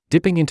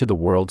Dipping into the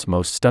world's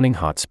most stunning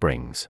hot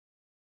springs.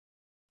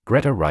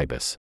 Greta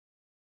Ribas.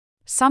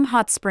 Some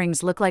hot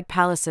springs look like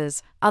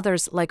palaces,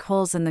 others like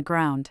holes in the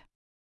ground.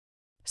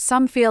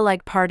 Some feel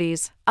like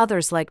parties,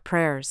 others like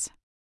prayers.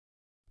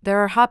 There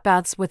are hot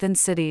baths within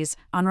cities,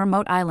 on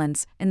remote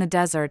islands, in the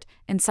desert,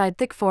 inside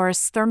thick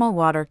forests. Thermal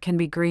water can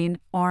be green,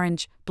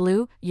 orange,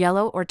 blue,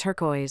 yellow, or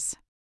turquoise.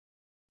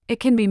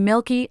 It can be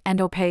milky and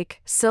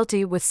opaque,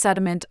 silty with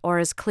sediment, or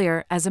as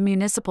clear as a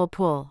municipal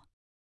pool.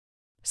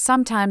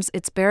 Sometimes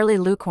it's barely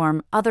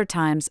lukewarm, other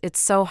times it's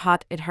so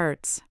hot it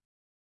hurts.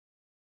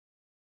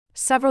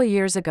 Several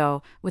years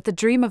ago, with the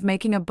dream of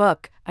making a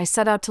book, I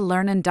set out to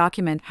learn and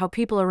document how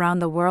people around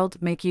the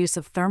world make use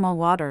of thermal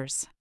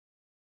waters.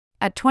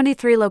 At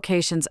 23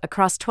 locations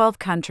across 12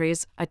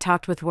 countries, I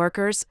talked with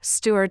workers,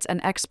 stewards,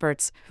 and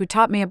experts who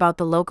taught me about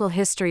the local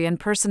history and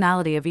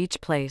personality of each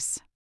place.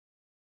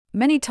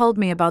 Many told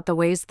me about the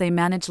ways they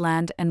manage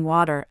land and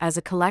water as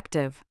a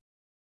collective.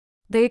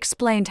 They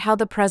explained how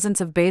the presence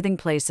of bathing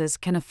places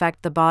can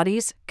affect the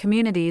bodies,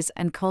 communities,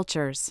 and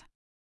cultures.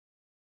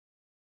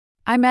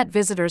 I met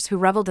visitors who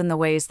reveled in the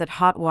ways that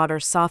hot water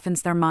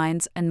softens their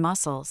minds and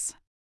muscles.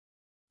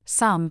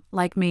 Some,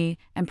 like me,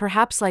 and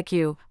perhaps like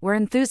you, were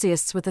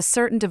enthusiasts with a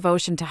certain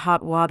devotion to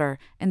hot water,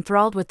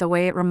 enthralled with the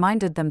way it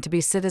reminded them to be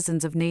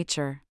citizens of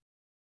nature.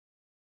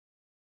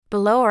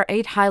 Below are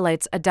 8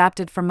 highlights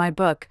adapted from my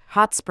book,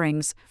 Hot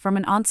Springs, from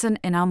an onsen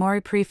in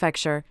Aomori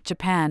Prefecture,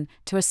 Japan,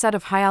 to a set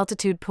of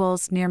high-altitude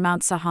pools near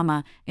Mount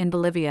Sahama, in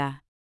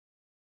Bolivia.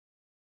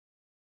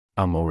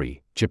 Aomori,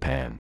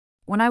 Japan.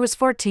 When I was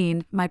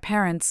 14, my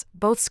parents,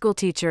 both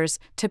schoolteachers,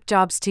 took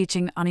jobs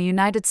teaching on a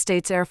United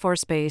States Air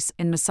Force base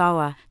in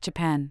Misawa,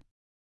 Japan.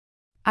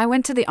 I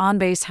went to the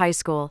on-base high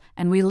school,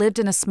 and we lived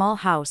in a small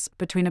house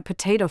between a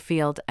potato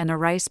field and a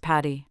rice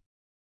paddy.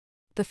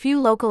 The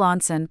few local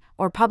onsen,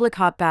 or public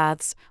hot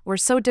baths, were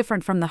so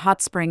different from the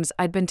hot springs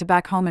I'd been to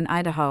back home in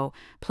Idaho,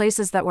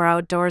 places that were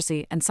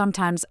outdoorsy and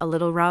sometimes a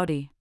little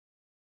rowdy.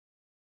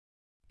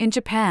 In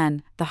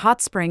Japan, the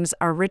hot springs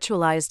are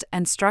ritualized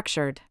and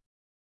structured.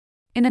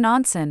 In an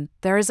onsen,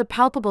 there is a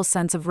palpable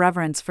sense of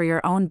reverence for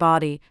your own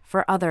body,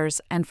 for others,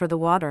 and for the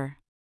water.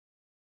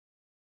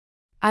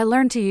 I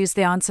learned to use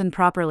the onsen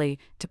properly,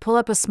 to pull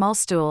up a small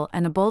stool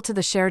and a bowl to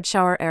the shared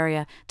shower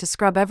area, to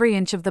scrub every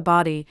inch of the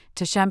body,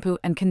 to shampoo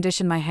and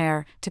condition my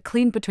hair, to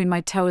clean between my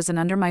toes and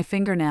under my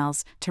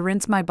fingernails, to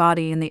rinse my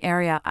body in the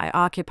area I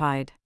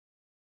occupied.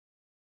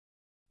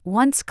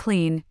 Once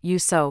clean, you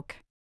soak.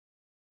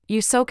 You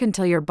soak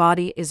until your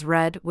body is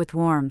red with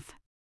warmth.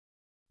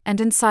 And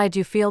inside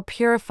you feel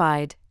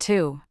purified,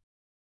 too.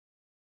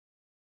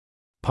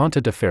 Ponta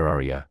da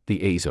Ferraria,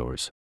 the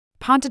Azores.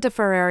 Ponta da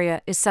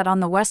Ferraria is set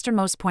on the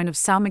westernmost point of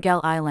São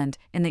Miguel Island,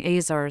 in the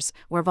Azores,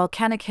 where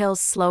volcanic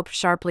hills slope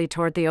sharply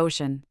toward the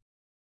ocean.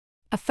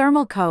 A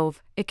thermal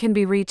cove, it can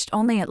be reached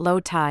only at low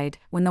tide,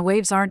 when the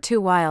waves aren't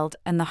too wild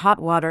and the hot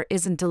water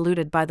isn't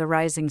diluted by the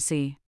rising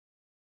sea.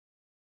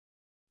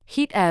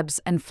 Heat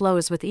ebbs and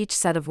flows with each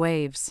set of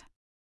waves.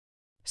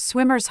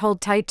 Swimmers hold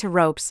tight to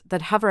ropes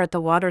that hover at the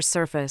water's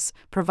surface,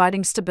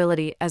 providing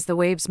stability as the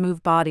waves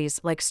move bodies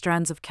like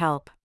strands of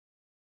kelp.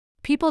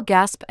 People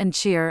gasp and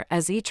cheer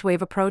as each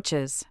wave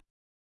approaches.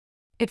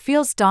 It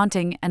feels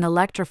daunting and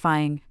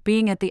electrifying,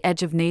 being at the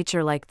edge of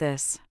nature like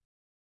this.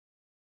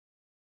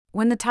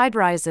 When the tide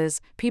rises,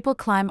 people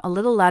climb a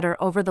little ladder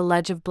over the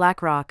ledge of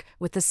black rock,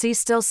 with the sea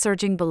still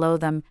surging below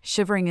them,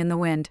 shivering in the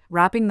wind,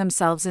 wrapping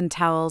themselves in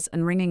towels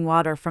and wringing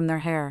water from their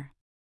hair.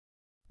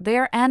 They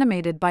are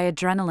animated by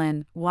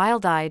adrenaline,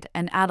 wild-eyed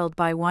and addled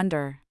by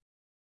wonder.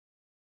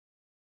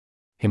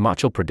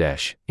 Himachal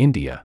Pradesh,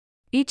 India.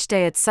 Each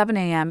day at 7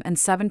 a.m. and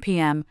 7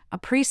 p.m., a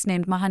priest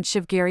named Mahant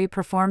Shivgiri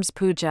performs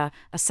puja,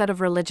 a set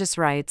of religious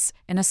rites,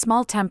 in a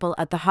small temple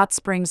at the hot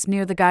springs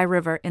near the Gai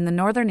River in the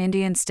northern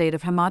Indian state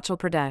of Himachal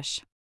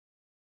Pradesh.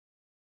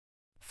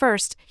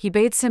 First, he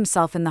bathes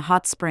himself in the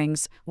hot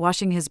springs,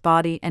 washing his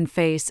body and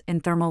face in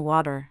thermal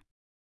water.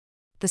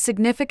 The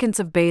significance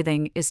of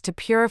bathing is to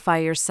purify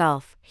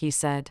yourself, he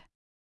said.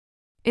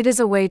 It is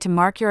a way to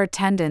mark your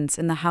attendance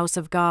in the house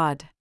of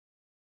God.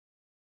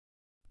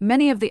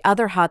 Many of the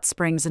other hot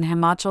springs in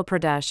Himachal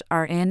Pradesh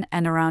are in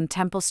and around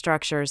temple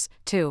structures,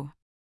 too.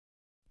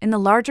 In the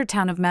larger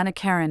town of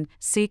Manikaran,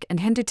 Sikh and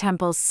Hindu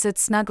temples sit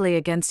snugly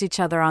against each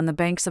other on the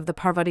banks of the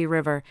Parvati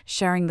River,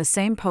 sharing the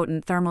same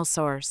potent thermal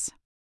source.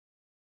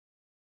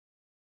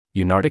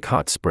 Unartic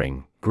Hot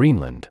Spring,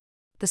 Greenland.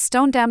 The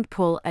stone-dammed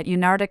pool at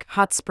Unartic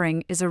Hot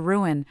Spring is a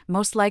ruin,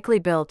 most likely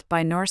built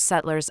by Norse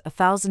settlers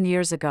 1,000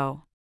 years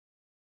ago.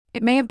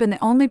 It may have been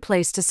the only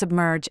place to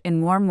submerge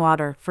in warm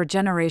water for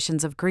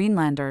generations of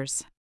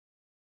Greenlanders.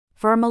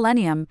 For a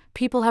millennium,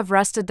 people have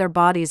rested their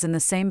bodies in the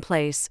same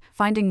place,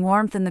 finding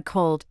warmth in the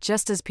cold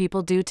just as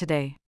people do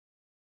today.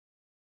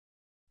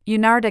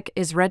 Unartic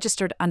is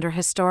registered under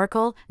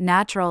historical,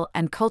 natural,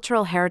 and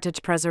cultural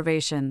heritage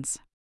preservations.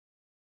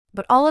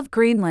 But all of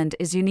Greenland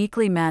is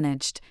uniquely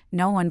managed,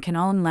 no one can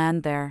own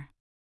land there.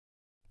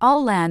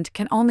 All land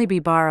can only be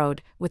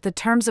borrowed, with the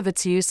terms of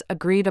its use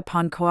agreed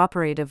upon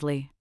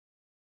cooperatively.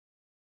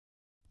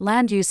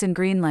 Land use in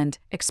Greenland,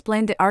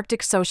 explained the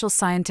Arctic social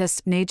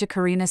scientist Naja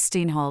Karina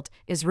Steenholt,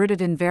 is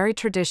rooted in very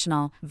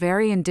traditional,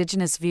 very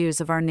indigenous views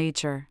of our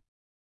nature.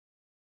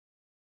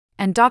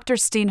 And Dr.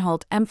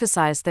 Steenholt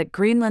emphasized that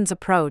Greenland's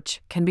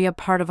approach can be a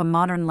part of a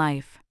modern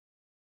life.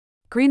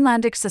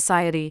 Greenlandic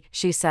society,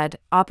 she said,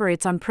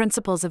 operates on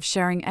principles of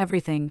sharing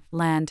everything: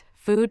 land,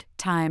 food,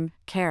 time,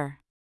 care.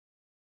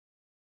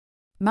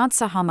 Mount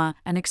Sahama,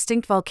 an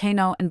extinct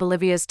volcano and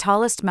Bolivia's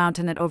tallest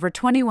mountain at over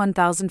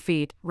 21,000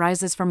 feet,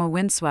 rises from a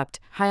windswept,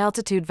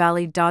 high-altitude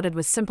valley dotted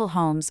with simple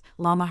homes,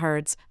 llama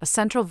herds, a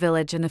central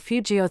village and a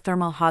few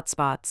geothermal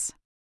hotspots.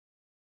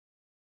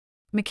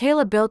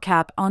 Michaela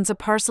Bilkap owns a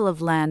parcel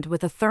of land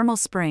with a thermal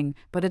spring,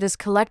 but it is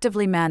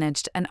collectively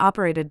managed and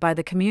operated by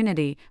the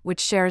community, which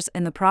shares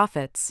in the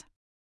profits.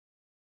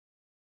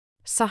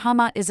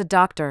 Sahama is a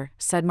doctor,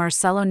 said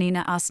Marcelo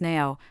Nina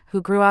Asneo, who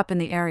grew up in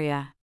the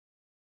area.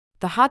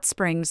 The hot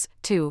springs,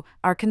 too,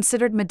 are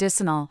considered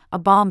medicinal, a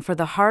balm for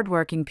the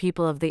hard-working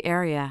people of the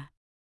area.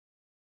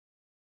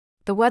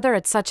 The weather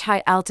at such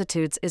high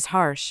altitudes is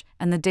harsh,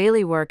 and the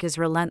daily work is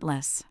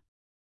relentless.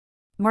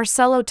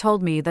 Marcelo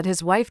told me that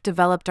his wife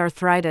developed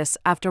arthritis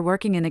after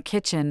working in a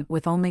kitchen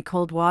with only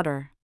cold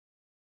water.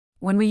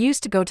 When we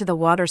used to go to the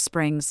water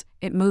springs,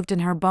 it moved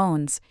in her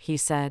bones, he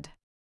said.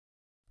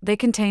 They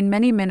contain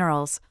many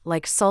minerals,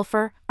 like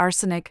sulfur,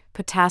 arsenic,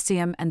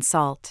 potassium, and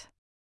salt.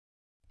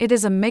 It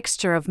is a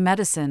mixture of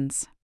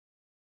medicines.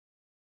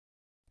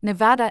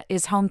 Nevada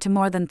is home to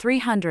more than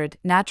 300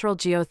 natural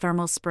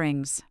geothermal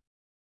springs.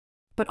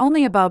 But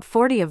only about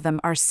 40 of them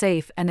are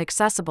safe and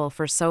accessible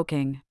for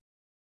soaking.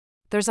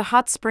 There's a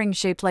hot spring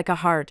shaped like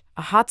a heart,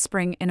 a hot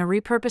spring in a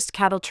repurposed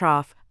cattle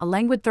trough, a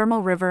languid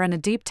thermal river, and a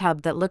deep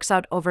tub that looks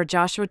out over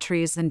Joshua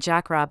trees and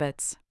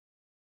jackrabbits.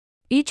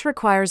 Each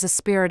requires a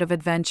spirit of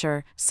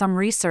adventure, some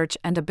research,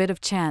 and a bit of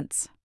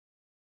chance.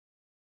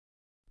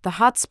 The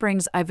hot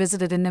springs I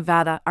visited in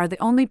Nevada are the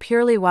only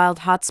purely wild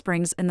hot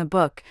springs in the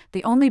book,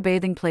 the only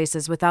bathing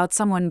places without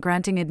someone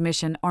granting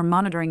admission or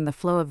monitoring the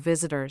flow of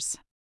visitors.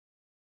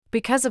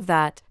 Because of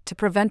that, to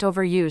prevent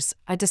overuse,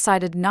 I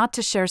decided not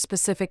to share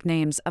specific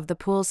names of the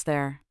pools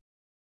there.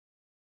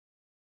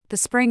 The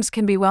springs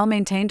can be well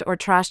maintained or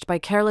trashed by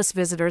careless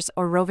visitors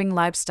or roving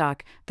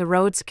livestock. The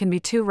roads can be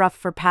too rough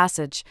for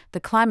passage, the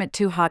climate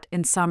too hot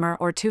in summer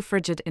or too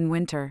frigid in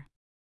winter.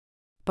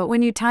 But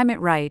when you time it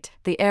right,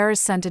 the air is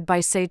scented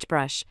by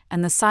sagebrush,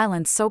 and the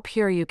silence so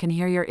pure you can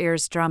hear your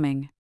ears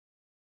drumming.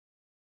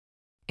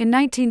 In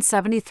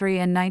 1973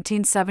 and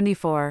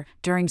 1974,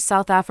 during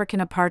South African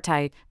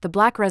apartheid, the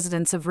black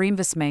residents of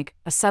Rivesmake,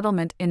 a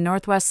settlement in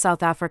northwest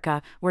South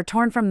Africa, were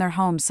torn from their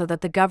homes so that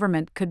the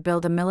government could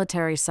build a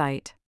military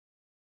site.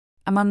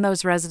 Among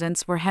those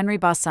residents were Henry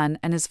Bosson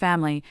and his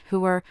family, who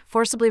were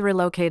forcibly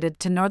relocated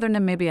to northern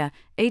Namibia.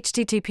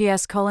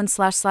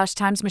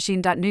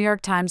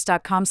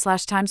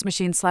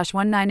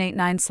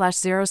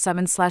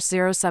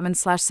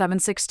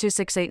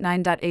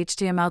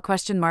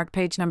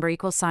 number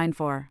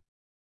 =4.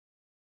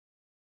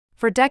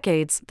 For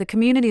decades, the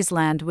community's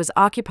land was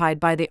occupied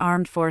by the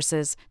armed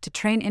forces to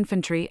train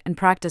infantry and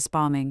practice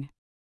bombing.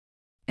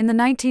 In the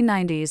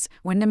 1990s,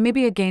 when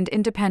Namibia gained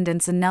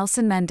independence and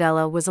Nelson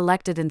Mandela was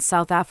elected in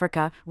South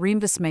Africa,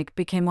 Rivesmake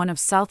became one of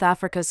South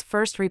Africa's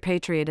first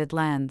repatriated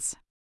lands.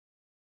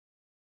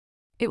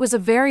 It was a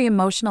very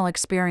emotional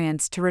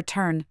experience to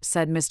return,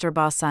 said Mr.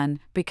 Bosson,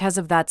 because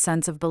of that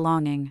sense of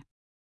belonging.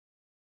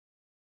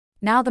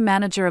 Now the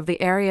manager of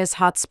the area's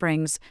hot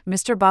springs,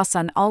 Mr.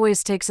 Bosson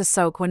always takes a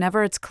soak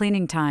whenever it's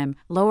cleaning time,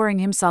 lowering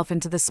himself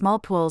into the small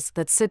pools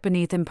that sit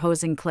beneath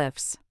imposing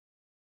cliffs.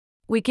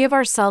 We give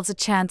ourselves a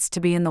chance to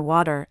be in the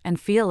water and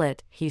feel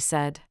it, he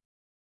said.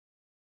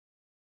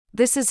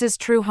 This is his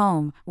true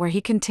home, where he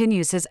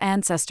continues his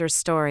ancestors'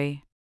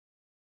 story.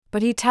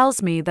 But he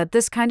tells me that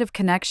this kind of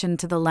connection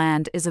to the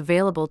land is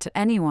available to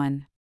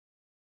anyone.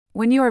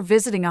 When you are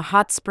visiting a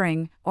hot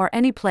spring, or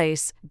any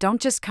place,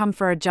 don't just come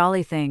for a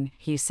jolly thing,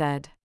 he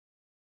said.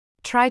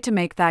 Try to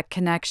make that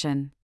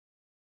connection.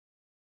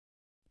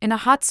 In a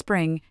hot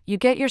spring, you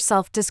get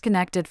yourself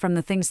disconnected from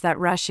the things that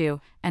rush you,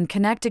 and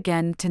connect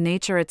again to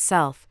nature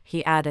itself,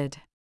 he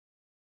added.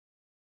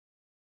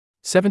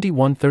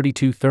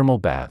 7132 Thermal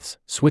Baths,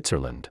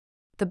 Switzerland.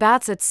 The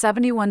baths at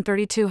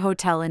 7132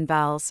 Hotel in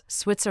Bals,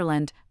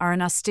 Switzerland, are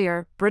an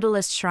austere,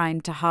 brutalist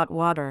shrine to hot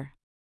water.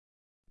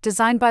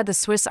 Designed by the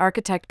Swiss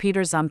architect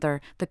Peter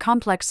Zumthor, the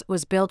complex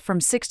was built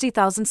from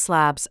 60,000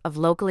 slabs of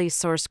locally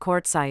sourced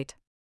quartzite.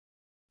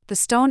 The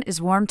stone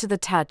is warm to the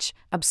touch,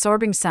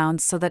 absorbing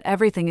sounds so that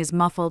everything is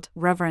muffled,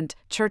 reverent,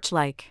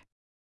 church-like.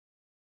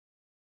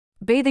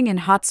 Bathing in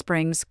hot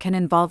springs can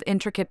involve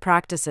intricate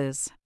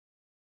practices.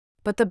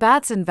 But the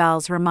baths in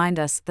Vals remind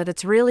us that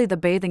it's really the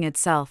bathing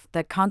itself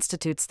that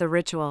constitutes the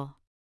ritual.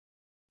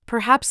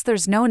 Perhaps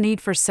there's no need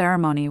for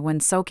ceremony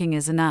when soaking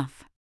is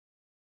enough.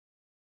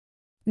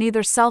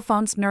 Neither cell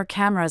phones nor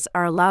cameras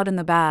are allowed in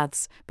the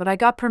baths, but I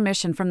got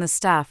permission from the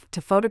staff to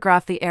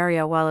photograph the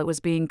area while it was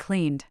being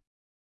cleaned.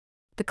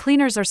 The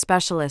cleaners are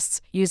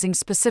specialists, using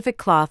specific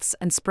cloths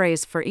and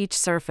sprays for each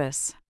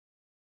surface.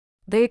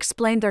 They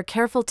explained their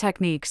careful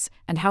techniques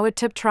and how it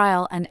took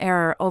trial and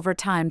error over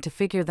time to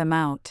figure them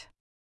out.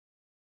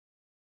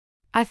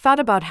 I thought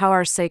about how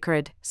our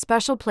sacred,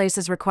 special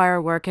places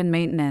require work and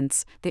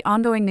maintenance, the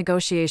ongoing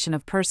negotiation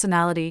of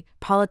personality,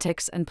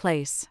 politics, and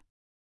place.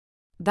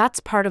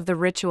 That's part of the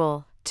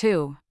ritual,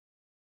 too.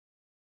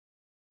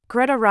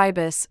 Greta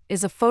Ribas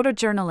is a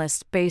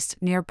photojournalist based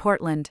near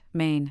Portland,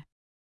 Maine.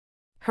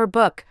 Her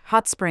book,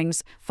 Hot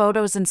Springs,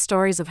 Photos and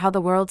Stories of How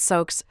the World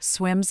Soaks,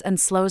 Swims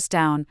and Slows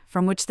Down,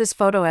 from which this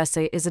photo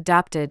essay is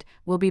adapted,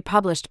 will be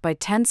published by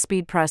 10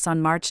 Speed Press on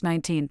March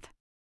 19th.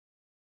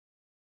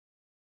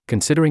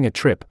 Considering a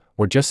trip,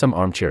 or just some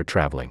armchair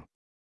traveling?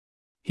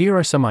 Here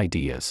are some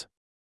ideas.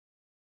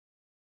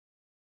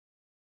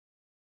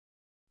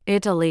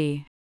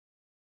 Italy.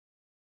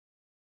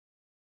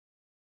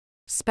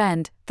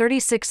 Spend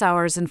 36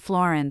 hours in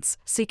Florence,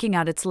 seeking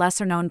out its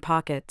lesser-known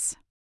pockets.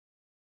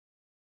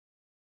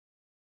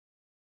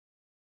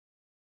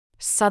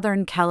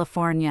 Southern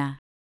California.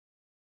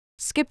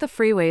 Skip the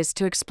freeways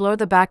to explore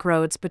the back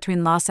roads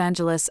between Los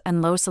Angeles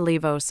and Los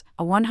Olivos,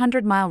 a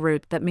 100-mile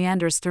route that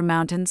meanders through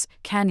mountains,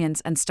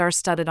 canyons, and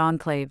star-studded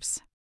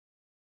enclaves.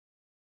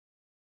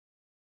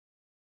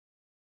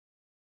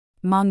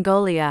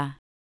 Mongolia.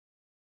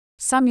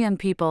 Some young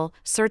people,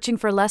 searching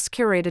for less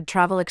curated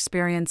travel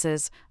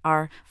experiences,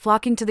 are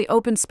flocking to the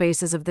open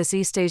spaces of this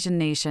East Asian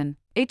nation.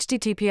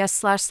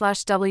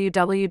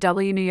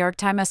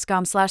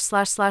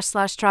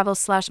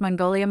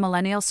 https://www.newyorktimes.com//travel/Mongolia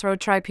millennials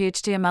road tribe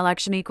html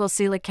action equals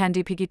selic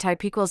candy piggy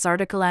type equals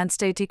article and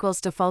state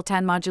equals default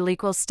and module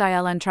equals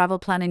style and travel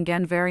plan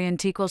again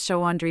variant equals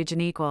show and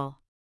region equal.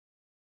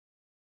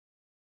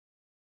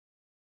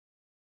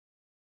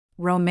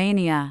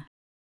 Romania.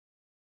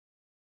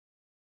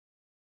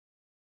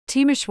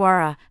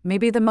 Timișoara may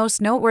be the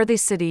most noteworthy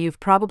city you've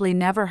probably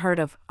never heard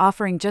of,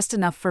 offering just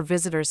enough for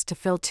visitors to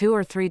fill 2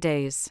 or 3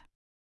 days.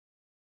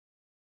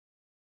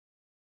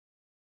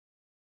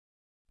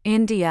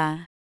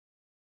 India.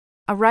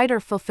 A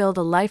writer fulfilled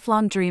a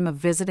lifelong dream of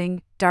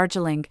visiting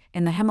Darjeeling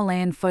in the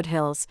Himalayan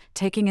foothills,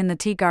 taking in the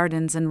tea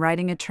gardens and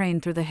riding a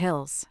train through the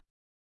hills.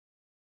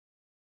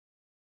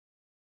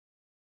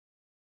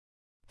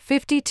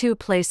 52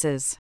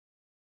 places.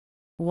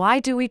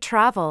 Why do we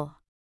travel?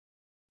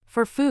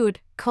 For food,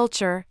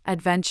 culture,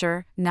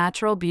 adventure,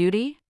 natural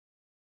beauty?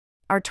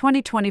 Our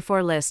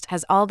 2024 list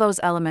has all those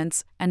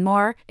elements, and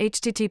more.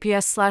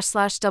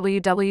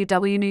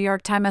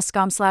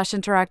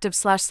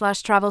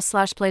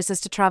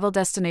 https://www.newyorktimes.com/interactive/travel/places to travel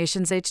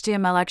destinations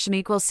html action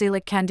equals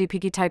selic candy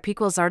piggy type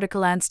equals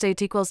article and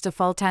state equals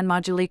default and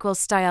module equals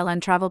style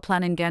and travel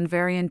plan again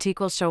variant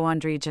equals show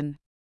and region.